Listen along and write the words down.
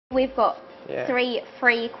We've got 3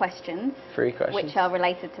 free questions. Free questions. Which are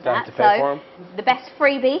related to Don't that. have to pay for 'em. The best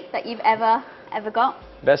freebie that you've ever got?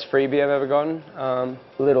 Best freebie I've ever gotten?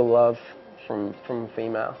 Little love from a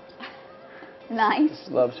female. Nice.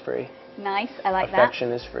 Love's free. Nice, I like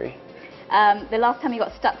Affection is free. The last time you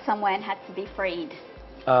got stuck somewhere and had to be freed?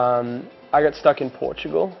 I got stuck in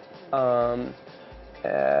Portugal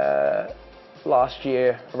last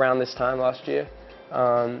year, around this time last year.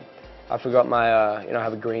 I forgot my, I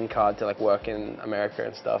have a green card to like work in America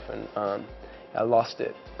and stuff, and I lost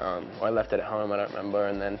it, or I left it at home, I don't remember,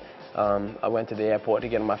 and then I went to the airport to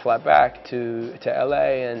get on my flight back to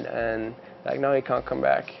LA, and like, no, you can't come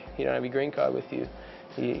back, you don't have your green card with you.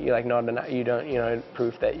 You're like not enough, you don't,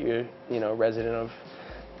 proof that you're, resident of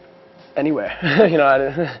anywhere.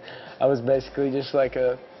 I was basically just like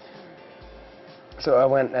so I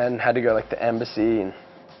went and had to go like the embassy and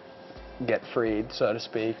get freed, so to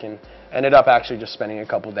speak, and ended up actually just spending a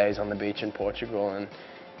couple days on the beach in Portugal, and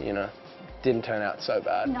didn't turn out so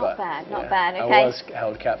bad. Not bad, okay. I was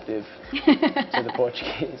held captive to the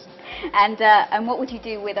Portuguese. And what would you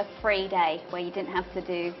do with a free day where you didn't have to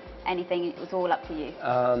do anything, it was all up to you?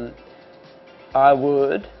 I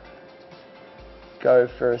would go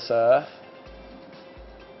for a surf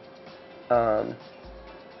the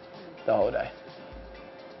whole day.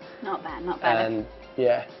 Not bad, not bad. And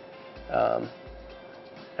yeah,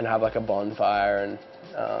 and have like a bonfire and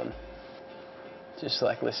just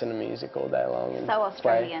like listen to music all day long. And so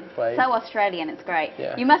Australian. Play. So Australian, it's great.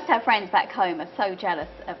 Yeah. You must have friends back home are so jealous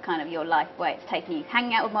of kind of your life, where it's taking you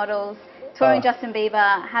hanging out with models, touring Justin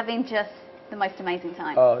Bieber, having just the most amazing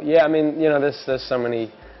time. Oh yeah, I mean, there's so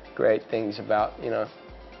many great things about,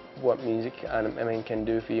 what music can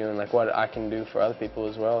do for you, and like what I can do for other people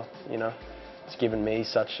as well. It's given me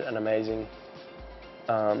such an amazing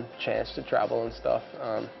chance to travel and stuff,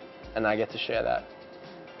 and I get to share that,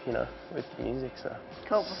 with music. So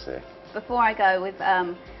cool. Sick. Before I go,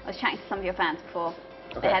 I was chatting to some of your fans before.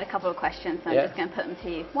 Okay. They had a couple of questions, so I'm just going to put them to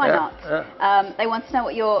you. Why Yeah. not? Yeah. They want to know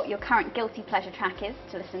what your current guilty pleasure track is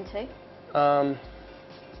to listen to.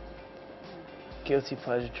 Guilty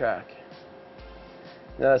pleasure track.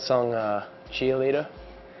 That song, Cheerleader.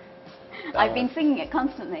 I've been singing it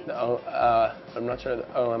constantly. I'm not sure.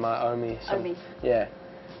 Omi. Omi. Yeah,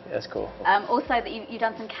 that's cool. Also, that you've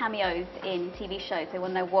done some cameos in TV shows. They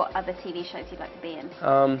want to know what other TV shows you'd like to be in.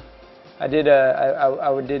 I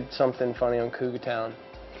did something funny on Cougar Town.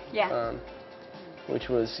 Yeah. Which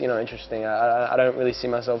was, interesting. I don't really see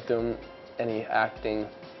myself doing any acting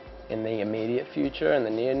in the immediate future and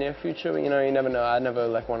the near future. You never know. I never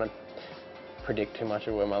want to predict too much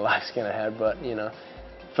of where my life's gonna head, but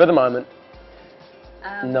for the moment,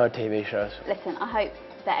 no TV shows. Listen, I hope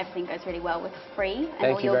that everything goes really well with Free and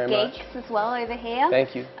Thank all you your very gigs as well over here.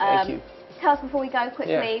 Thank you. Thank you. Tell us before we go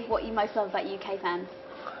quickly what you most love about UK fans.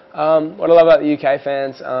 What I love about the UK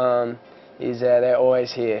fans is they're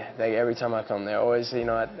always here. Every time I come, they're always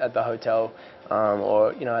at the hotel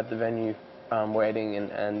or at the venue waiting,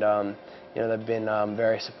 and they've been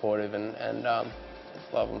very supportive, and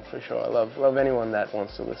love them for sure. I love anyone that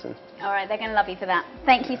wants to listen. All right, they're going to love you for that.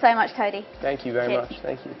 Thank you so much, Cody. Thank you very much.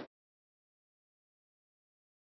 Thank you.